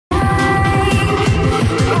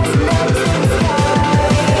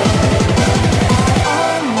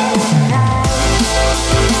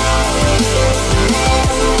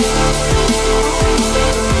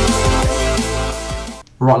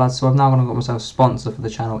Right lads, so I've now got myself a sponsor for the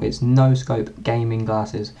channel. It's NoScope gaming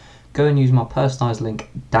glasses. Go and use my personalised link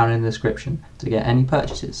down in the description to get any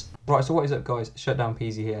purchases. Right, so what is up guys, Shutdown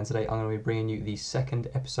Peasy here, and today I'm going to be bringing you the second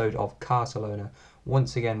episode of CAR-CELONA.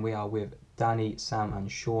 Once again we are with Danny, Sam and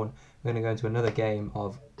Sean. We're going to go into another game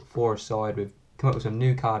of 4-a-side. We've come up with some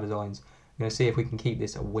new car designs. We're going to see if we can keep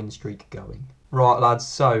this win streak going. Right lads,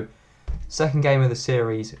 so second game of the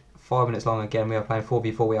series, 5 minutes long again. We are playing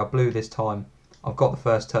 4v4, we are blue this time. I've got the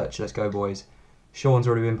first touch, let's go boys. Sean's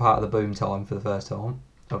already been part of the boom time for the first time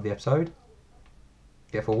of the episode.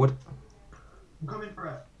 Get forward. I'm coming for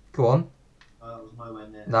it. Go on. That was nowhere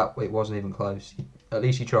near. That, it wasn't even close. At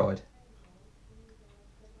least you tried.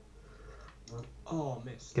 Oh,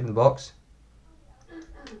 missed. Give him the box.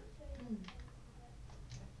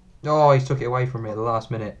 Oh, he's took it away from me at the last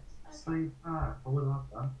minute. Save back. I would have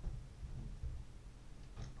that.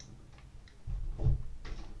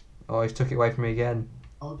 Oh, he's took it away from me again.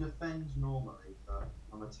 I'll defend normally, but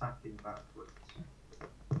I'm attacking backwards.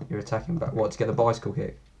 You're attacking back. What, to get the bicycle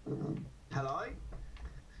kick? Hello?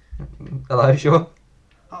 Hello, Sean.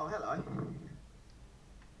 Oh, hello.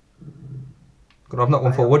 Good, I've knocked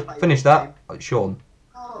one forward. Finish that. Oh, Sean.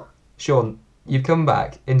 Oh. Sean, you've come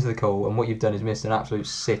back into the call and what you've done is missed an absolute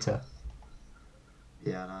sitter.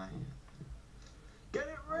 Yeah, I know. Get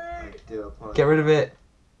it rigged! I do apologize. Get rid of it.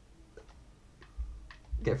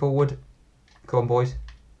 Get forward. Come on, boys.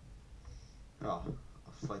 Oh,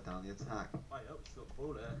 I've slowed down the attack. Wait, oh, she's got the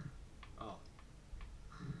ball there. Oh.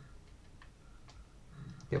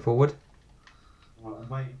 Get forward. Right, I'm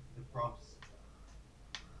waiting for the cross.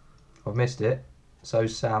 I've missed it.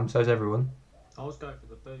 So's Sam. So's everyone. I was going for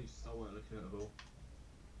the boost, I wasn't looking at the ball.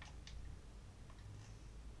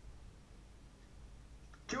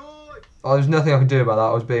 George! Oh, there's nothing I can do about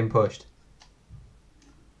that. I was being pushed.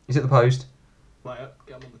 He's at the post. Wait up,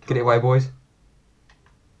 get him on the counter. Get it away, boys.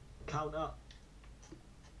 Counter.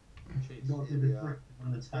 Jeez. Not Here the we are.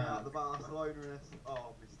 on the tag. Yeah, the Barcelona.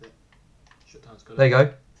 Oh, missed it. Shutdown's got it. There you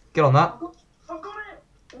go. Get on that. I've got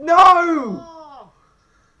it! No! Oh!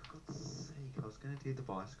 For God's sake, I was going to do the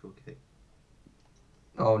bicycle kick.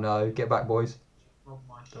 Oh no. Get back, boys. From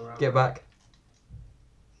my Get back.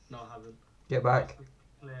 No, I haven't. Get back.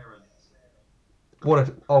 clearance. What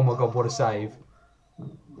a... Oh my god, what a save.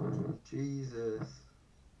 Jesus.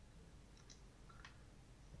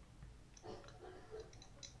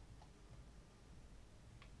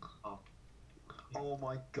 Oh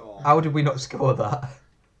my god. How did we not score that?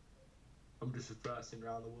 I'm just reversing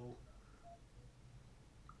around the wall.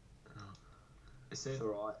 It's in. It's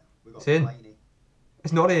alright. We got It's in. Blaney.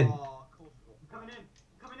 It's not in. Oh, of course we got Coming in!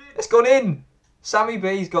 Coming in! It's gone in. Sammy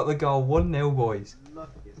B's got the goal. 1-0, boys.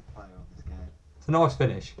 Luckiest player on this game. It's a nice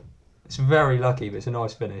finish. It's very lucky, but it's a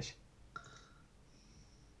nice finish.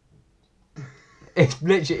 It's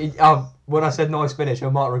literally... when I said nice finish, I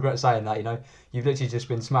might regret saying that, you know. You've literally just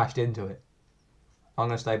been smashed into it. I'm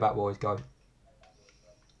going to stay back, boys. Go.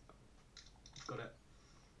 Got it.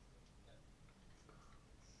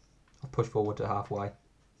 I'll push forward to halfway.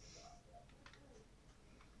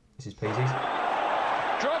 This is Peasy's.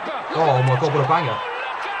 Oh my god, what a banger.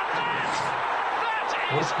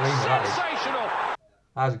 What a screamer that is.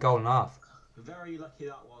 That was a goal and a half. Very lucky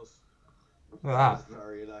that was. Look at that.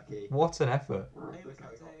 Very lucky. What an effort. Hey, we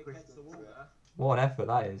kept it against the wall there. What an effort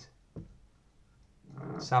that is.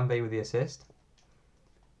 Sam B with the assist.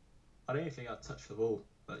 I don't even think I'd touch the ball,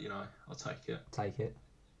 but you know, I'll take it. Take it.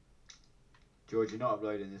 George, you're not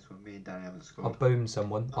uploading this one. Me and Danny haven't I scored. boomed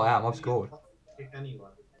someone. I am. I've scored. Kick anyway.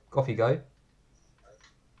 Off you go.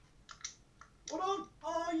 Hold on!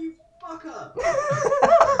 Oh, you fucker!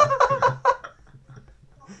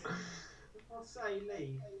 I'll say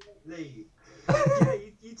leave. Leave. Yeah,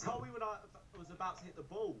 you told me when I was about to hit the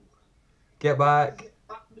ball. Get back.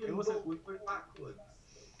 It wasn't. We went backwards.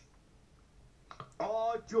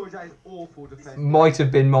 Oh, George, that is awful defending. Might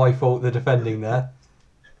have been my fault, the defending there.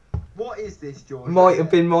 What is this, George? Might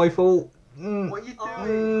have been my fault. What are you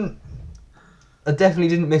doing? I definitely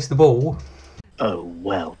didn't miss the ball. Oh,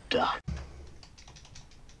 well done.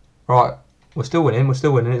 Right. We're still winning. We're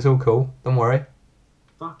still winning. It's all cool. Don't worry.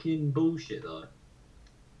 Fucking bullshit though.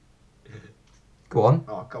 Go on.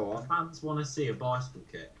 Oh, go on. Fans want to see a bicycle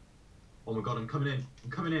kick. Oh my god, I'm coming in.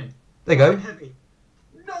 I'm coming in. There you I'm go. heavy.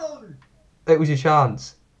 No! It was your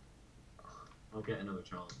chance. I'll get another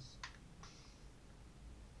chance.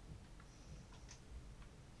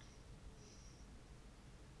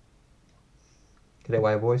 Get it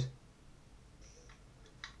away, boys.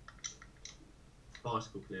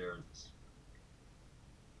 Bicycle clearance.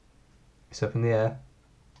 It's up in the air.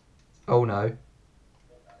 Oh no.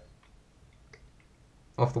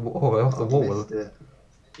 Off the wall. Oh, off the wall. Missed it.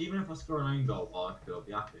 Even if I score an own goal, I'll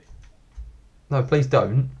be happy. No, please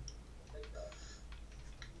don't.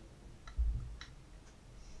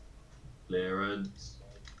 Clearance.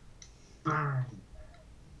 Bang!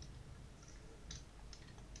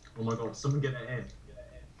 Oh my god, someone get it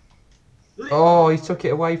in. Oh, he took it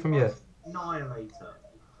away from you. Annihilator.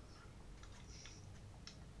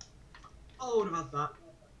 Oh, I would have had that.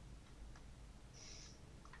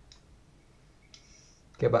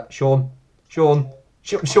 Get back. Sean. Sean.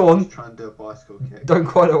 I was Sean. trying to do a bicycle kick. Don't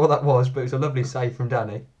quite know what that was, but it was a lovely save from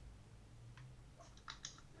Danny.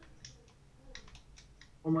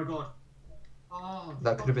 Oh my god. Oh,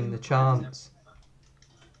 That could have been the fucking chance.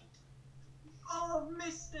 Oh, I've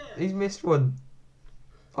missed it! He's missed one.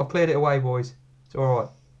 I've cleared it away, boys. It's alright.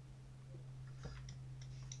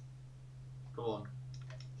 Go on.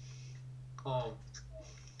 Oh.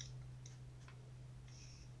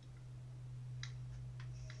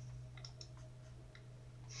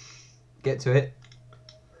 Get to it.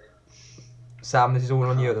 Sam, this is all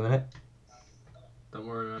on you at the minute. Don't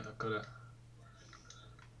worry, mate, I've got it.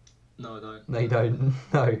 No, I don't. No, you don't.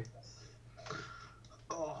 No.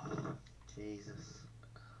 Oh, Jesus.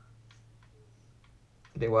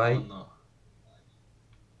 Get it away. Oh, no.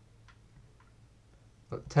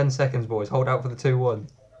 Look, 10 seconds, boys. Hold out for the 2-1.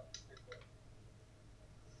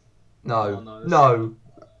 No. Oh, no, No.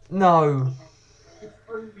 No. It's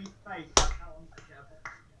only fake.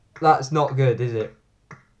 That's not good, is it?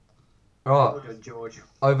 Well Alright. done, George.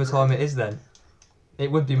 Overtime it is then.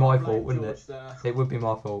 It would be my fault, wouldn't it? George there. It would be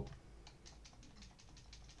my fault.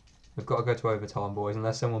 We've got to go to overtime, boys,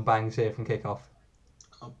 unless someone bangs here from kick-off.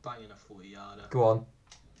 I'm banging a 40-yarder. Go on.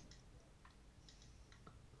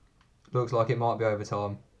 Looks like it might be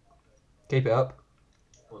overtime. Keep it up.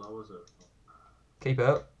 Well, that was it. Keep it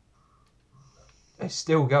up. It's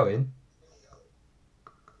still going.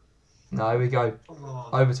 No, here we go. Oh,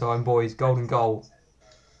 Overtime, boys. Golden goal.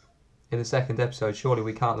 In the second episode, surely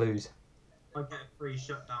we can't lose. I get a free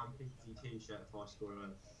shutdown PT t-shirt if I score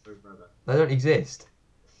over. They don't exist.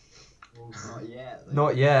 Not yet. though.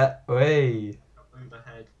 Not yet. Hey.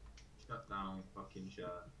 Overhead shutdown fucking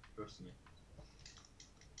shirt. Trust me.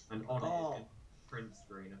 And on Oh. it is a print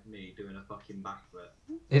screen of me doing a fucking backflip.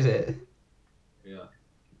 Is it? Yeah.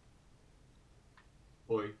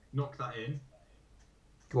 Boy, knock that in.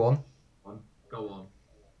 Go on. Go on.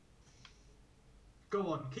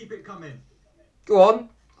 Go on, keep it coming. Go on.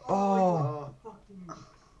 Oh. Oh, Fucking.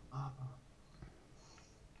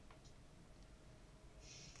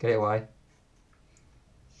 Get it away.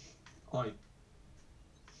 Oi.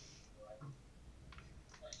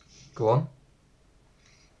 Go on.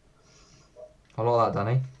 I like that,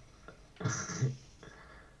 Danny.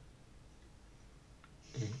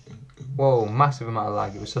 Whoa, massive amount of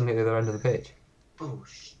lag. It was suddenly at the other end of the pitch. Oh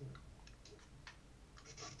shit.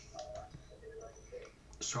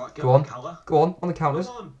 Strike, Go on. Colour. Go on the counters.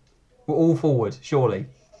 Come on. We're all forward, surely.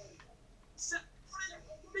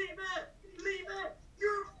 Leave it! Leave it!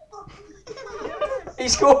 You fucking. He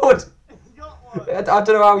scored! You got one! I don't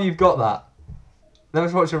know how you've got that.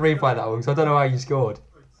 Let's watch a replay of that one, because I don't know how you scored.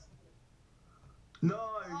 no,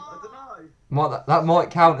 I don't know. That might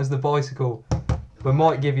count as the bicycle. We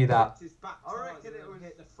might give you that. His back I tires reckon it will was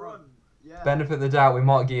hit the front. Yeah. Benefit of the doubt, we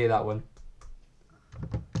might give you that one.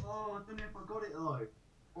 Oh, I don't know if I got it though.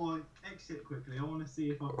 Or exit quickly. I want to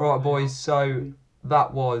see if I. Right, boys, so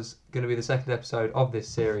that was going to be the second episode of this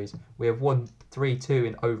series. We have won 3-2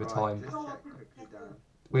 in overtime. Right, just check quickly, Dan.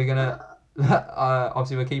 We're going to...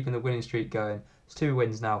 obviously, we're keeping the winning streak going. It's 2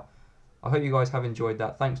 wins now. I hope you guys have enjoyed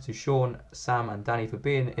that. Thanks to Sean, Sam and Danny for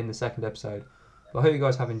being in the second episode. But I hope you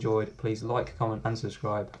guys have enjoyed. Please like, comment and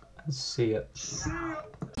subscribe. And see ya.